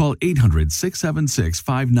quote. Call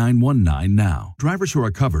 800-676-5919 now. Drivers who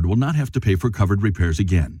are covered will not have to pay for covered repairs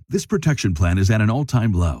again. This protection plan is at an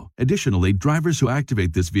all-time low. Additionally, drivers who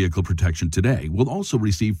activate this vehicle protection today will also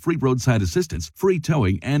receive free roadside assistance, free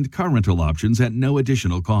towing, and car rental options at no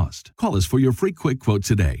additional cost. Call us for your free quick quote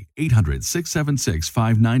today.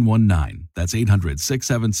 800-676-5919. That's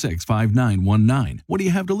 800-676-5919. What do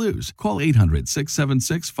you have to lose? Call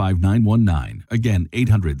 800-676-5919. Again,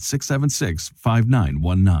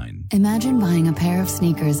 800-676-5919. Imagine buying a pair of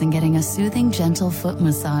sneakers and getting a soothing, gentle foot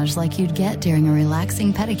massage like you'd get during a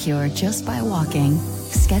relaxing pedicure just by walking.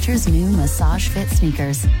 Skechers' new Massage Fit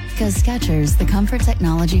sneakers. Because Skechers, the comfort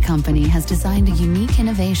technology company, has designed a unique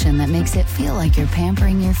innovation that makes it feel like you're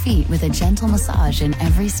pampering your feet with a gentle massage in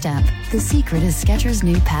every step. The secret is Skechers'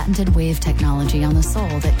 new patented wave technology on the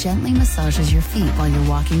sole that gently massages your feet while you're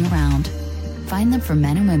walking around. Find them for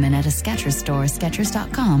men and women at a Skechers store,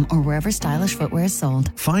 Skechers.com, or wherever stylish footwear is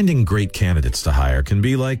sold. Finding great candidates to hire can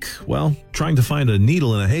be like, well, trying to find a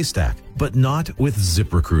needle in a haystack, but not with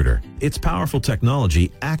ZipRecruiter. Its powerful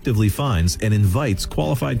technology actively finds and invites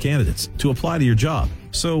qualified candidates to apply to your job.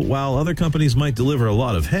 So while other companies might deliver a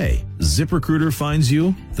lot of hay, ZipRecruiter finds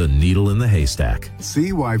you the needle in the haystack.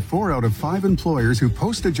 See why 4 out of 5 employers who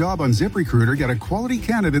post a job on ZipRecruiter get a quality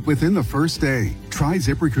candidate within the first day. Try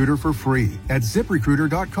ZipRecruiter for free at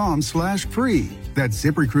ZipRecruiter.com/free. That's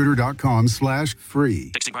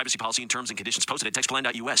ZipRecruiter.com/free. Texting privacy policy and terms and conditions posted at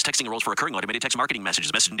textplan.us. Texting enrolls for recurring automated text marketing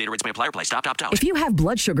messages. Message and data rates may apply or play. Stop, opt out. If you have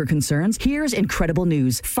blood sugar concerns, here's incredible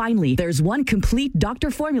news. Finally, there's one complete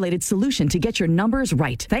doctor-formulated solution to get your numbers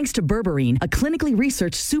right. Thanks to berberine, a clinically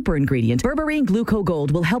researched super ingredient, berberine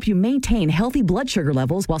glucogold will help you maintain healthy blood sugar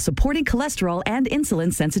levels while supporting cholesterol and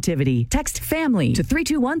insulin sensitivity. Text FAMILY to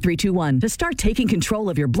 321-321 to start taking control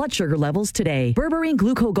of your blood sugar levels today. Berberine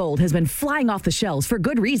glucogold has been flying off the shelves for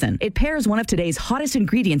good reason. It pairs one of today's hottest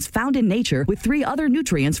ingredients found in nature with 3 other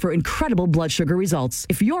nutrients for incredible blood sugar results.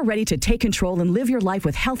 If you're ready to take control and live your life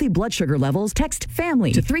with healthy blood sugar levels, text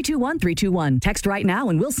FAMILY to 321-321. Text right now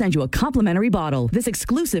and we'll send you a complimentary bottle. This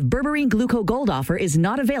exclusive berberine glucogold offer is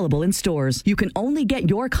not available in stores. You can only get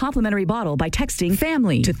your complimentary bottle by texting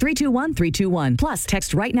FAMILY to 321-321. Plus,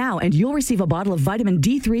 text right now and you'll receive a bottle of vitamin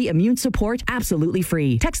D3 immune support absolutely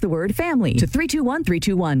free. Text the word FAMILY to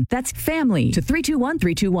 321-321. That's FAMILY to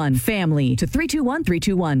 321-321. FAMILY to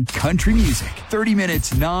 321-321. Country music, 30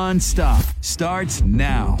 minutes non-stop, starts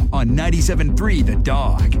now on 97.3 The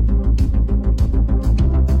Dog.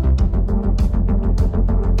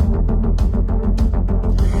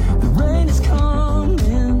 The rain is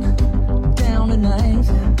coming down tonight.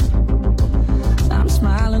 I'm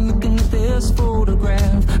smiling looking at this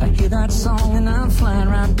photograph. I hear that song and I'm flying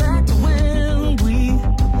right back to when we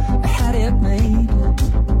had it made.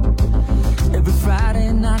 Every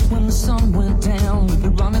Friday night when the sun went down, we'd be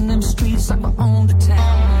running them streets like we owned the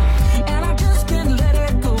town. And I just can't let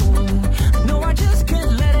it go. No, I just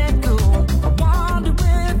can't let it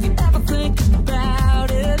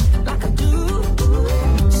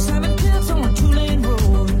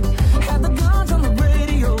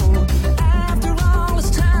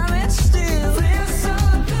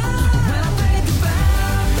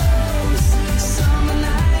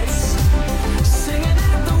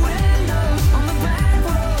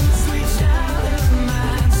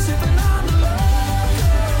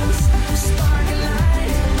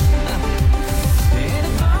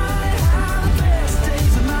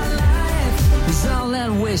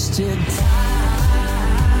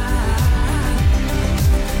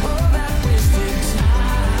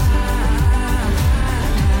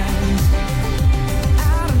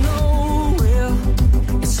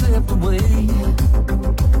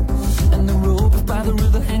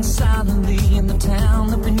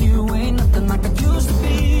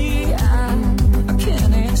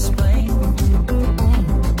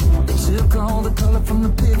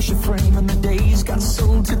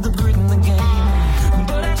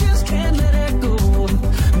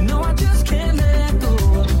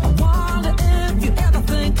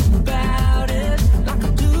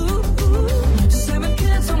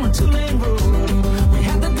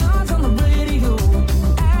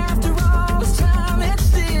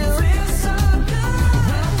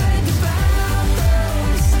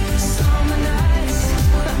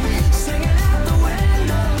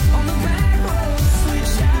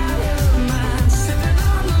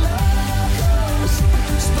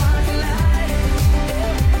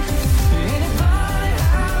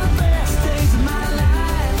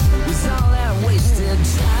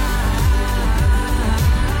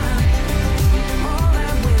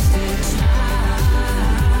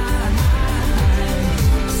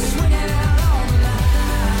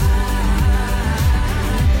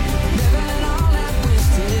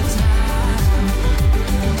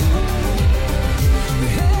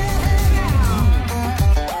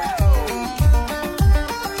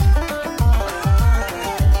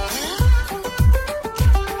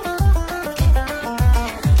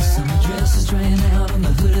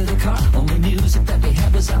car. Only music that we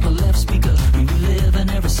had was out the left speaker. We were living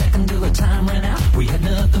every second till the time ran out. We had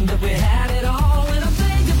nothing, but we had it all. And I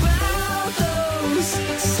think about those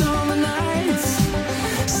summer nights,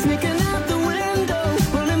 sneaking out the window,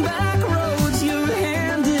 running back roads, your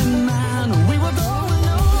hand in mine. We were going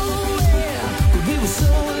nowhere, but we were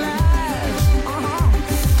so alive.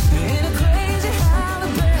 Ain't it crazy how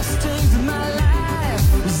the best days of my life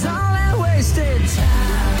was all that wasted time?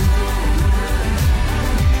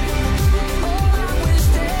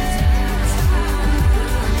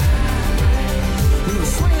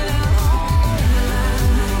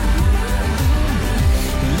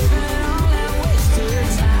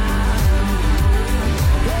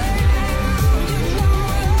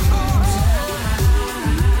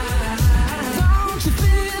 Don't you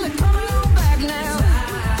feel it coming on back now?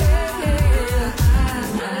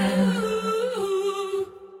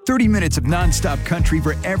 30 minutes of nonstop country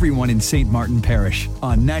for everyone in St. Martin Parish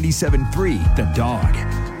on 97.3 The Dog.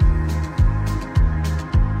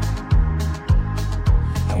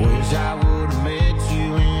 I wish I would have met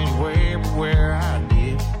you anywhere but where I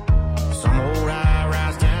did. Some old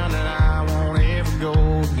high-rise town that I won't ever go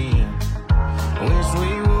again. Wish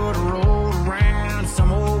we would have rolled around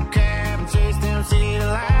some old cab and chased them city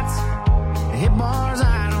lights. Hit bars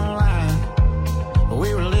I don't like, but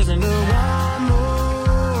we were listening to one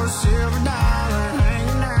more silver dollar,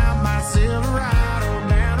 hanging out by Silverado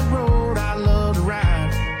down the road I love to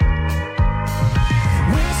ride.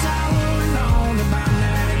 Wish I would have known that by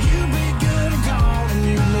now you'd be good and gone and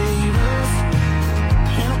you'd leave us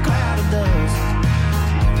in a cloud of dust.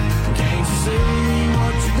 Can't you see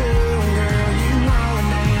what you're doing, girl? You ruin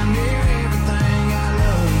damn near everything I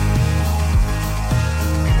love.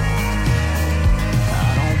 I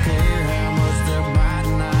don't care how much they're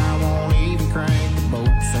biting, I won't even crank the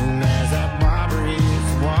boat. Soon as that bobber hits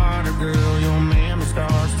the water, girl, your memory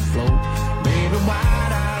starts to float. Baby,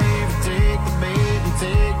 why'd I ever take the bait and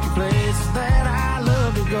take you places that I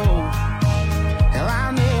love to go? Hell,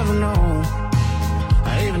 I'll never know.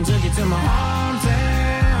 I even took you to my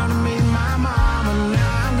hometown to meet my mama.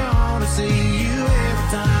 Now I'm gonna see you every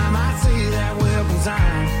time I see that welcome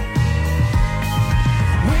sign.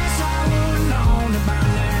 Wish I would've known that by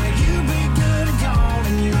now you'd be good and gone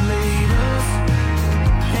and you'd leave us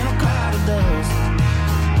in a cloud of dust.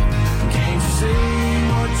 Can't you see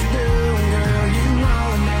what you're doing, girl? You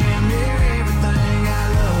ruin damn near everything I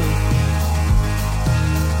love.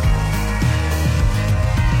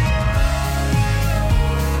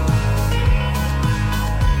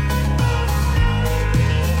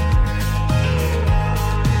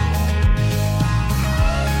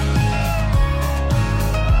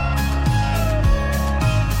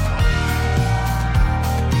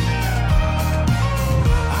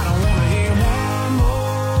 I don't wanna hear one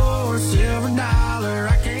more silver dollar.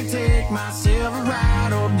 I can't take my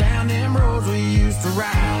Silverado down them roads we used to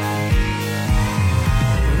ride.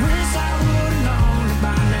 Wish I would've known that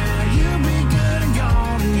by now you'd be good and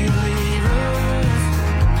gone and you'd leave us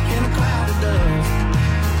in a cloud of dust.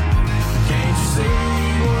 Can't you see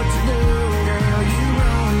what you're doing, girl? You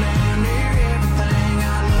run down near everything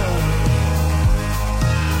I love.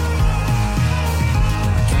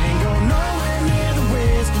 Can't go nowhere near the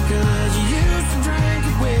whiskey 'cause you used to drink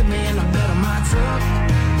it with me in the bed of my truck,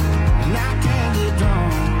 and I can't get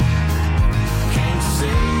drunk. Can't you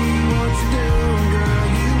see what you're doing, girl?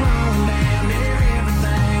 You run down near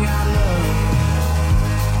everything I love.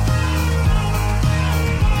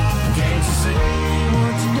 Can't you see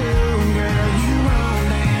what you're doing, girl? You run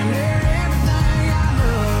down near everything I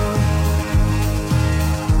love.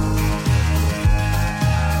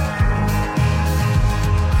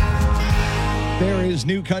 There is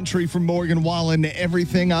new country from Morgan Wallen,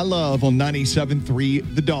 Everything I Love on 97.3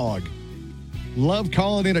 The Dog. Love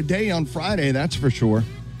calling it a day on Friday, that's for sure.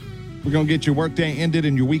 We're going to get your workday ended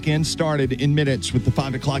and your weekend started in minutes with the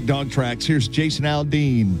 5 o'clock dog tracks. Here's Jason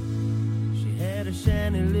Aldean. She had a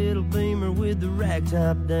shiny little Beamer with the rag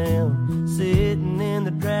top down, sitting in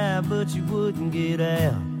the drive, but she wouldn't get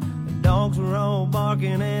out. The dogs were all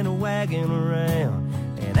barking and wagging around,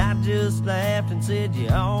 and I just laughed and said, you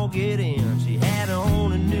all get in. She had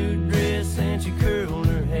on a new dress and she curled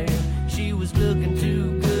her hair. She was looking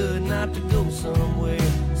too good not to go somewhere.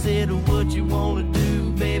 Said, what you wanna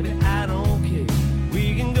do, baby, I don't care.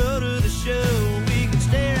 We can go to the show, we can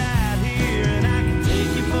stay right here, and I can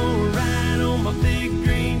take you for a ride on my big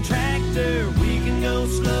green tractor. We can go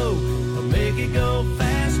slow or make it go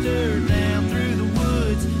faster, down through the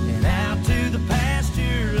woods and out to the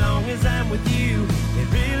pasture. Long as I'm with you, it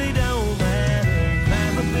really don't matter.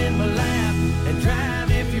 Climb up in my lap and drive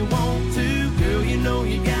if you want to. Girl, you know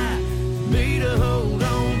you got me to hold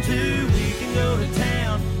on to.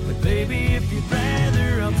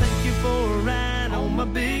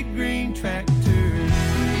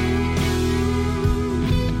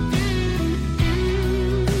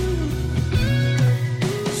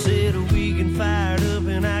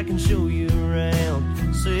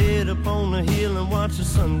 up on the hill and watch the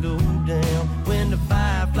sun go down. When the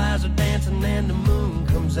fireflies are dancing and the moon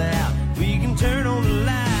comes out, we can turn on the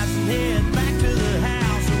lights and head back to the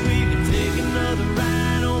house. Or we can take another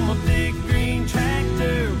ride on my big green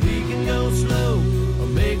tractor. We can go slow or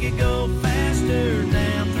make it go faster,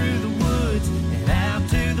 down through the woods and out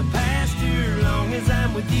to the pasture. Long as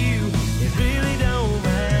I'm with you, it really don't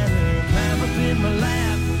matter. Climb up in my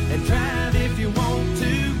lap and drive if you want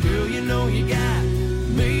to. Girl, you know you got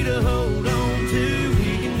me to hold on to.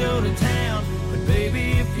 We can go to town, but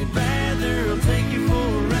baby, if you'd rather, I'll take you for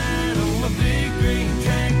a ride on my big green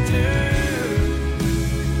tractor.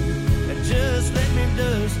 And just let me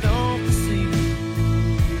dust off the seat.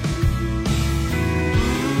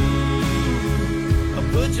 I'll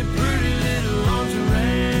put your pretty little arms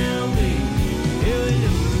around me. Yeah, yeah.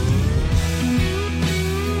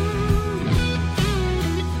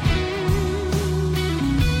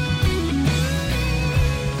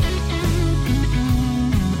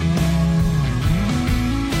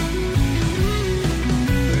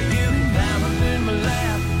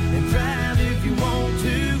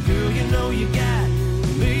 You got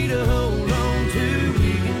me to hold on to.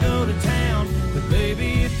 We can go to town, but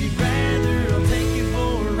baby, if you'd rather, I'll take you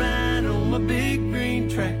for a ride on my big green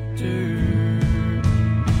tractor.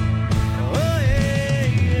 Oh yeah,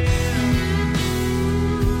 yeah.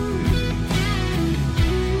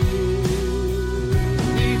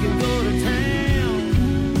 We can go to town,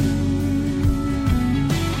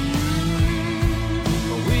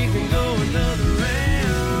 or we can go another round.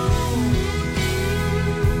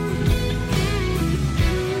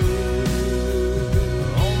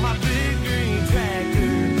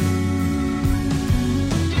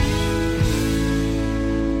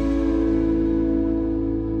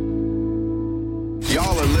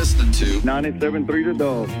 Y'all are listening to 97.3 The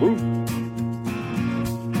Dog. Woo.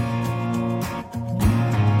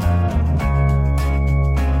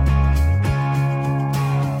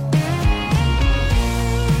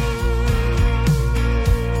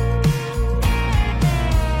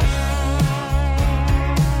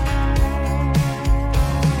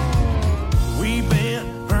 We've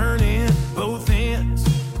been burning both ends,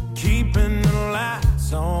 keeping the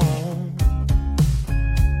lights on.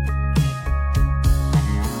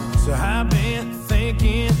 So I've been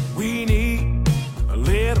thinking we need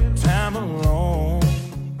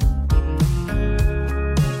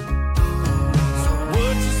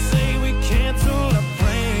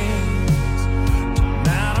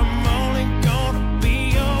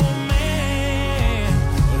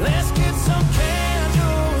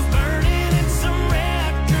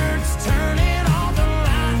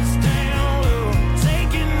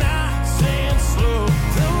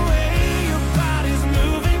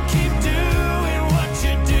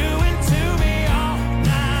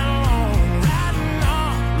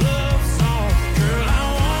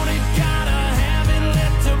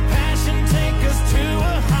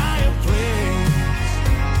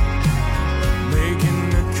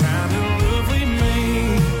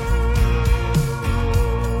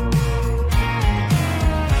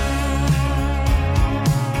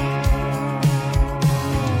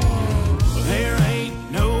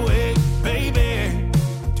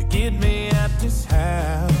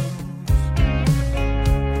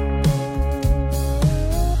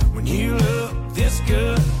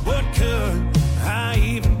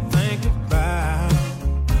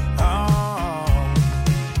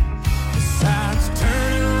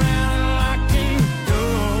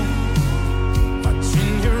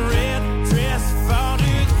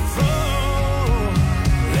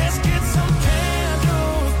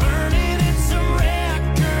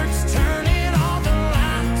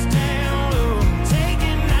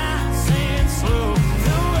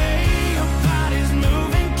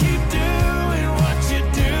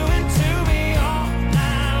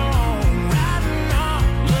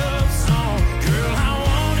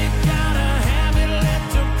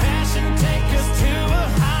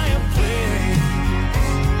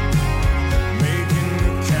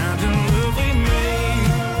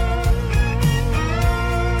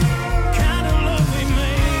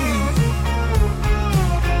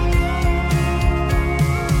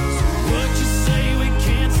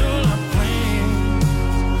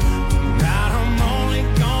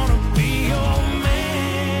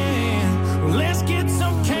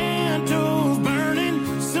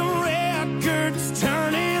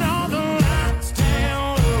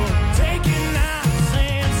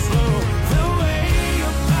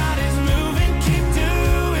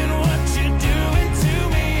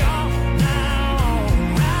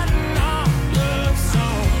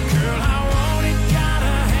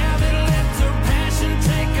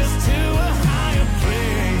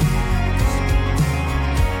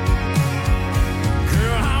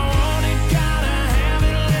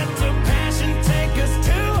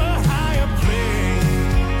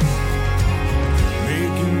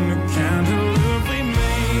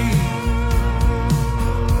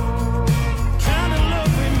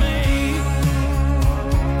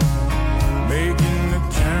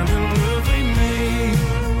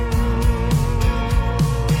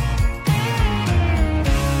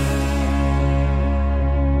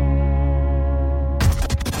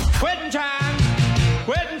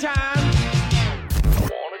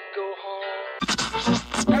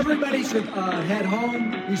should head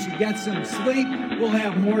home. We should get some sleep. We'll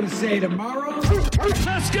have more to say tomorrow.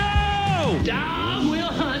 Let's go! Dog will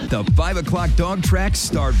hunt. The 5 o'clock dog tracks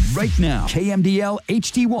start right now. KMDL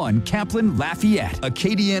HD1 Kaplan Lafayette,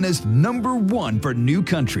 Acadiana's #1 for new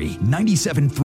country. 97.3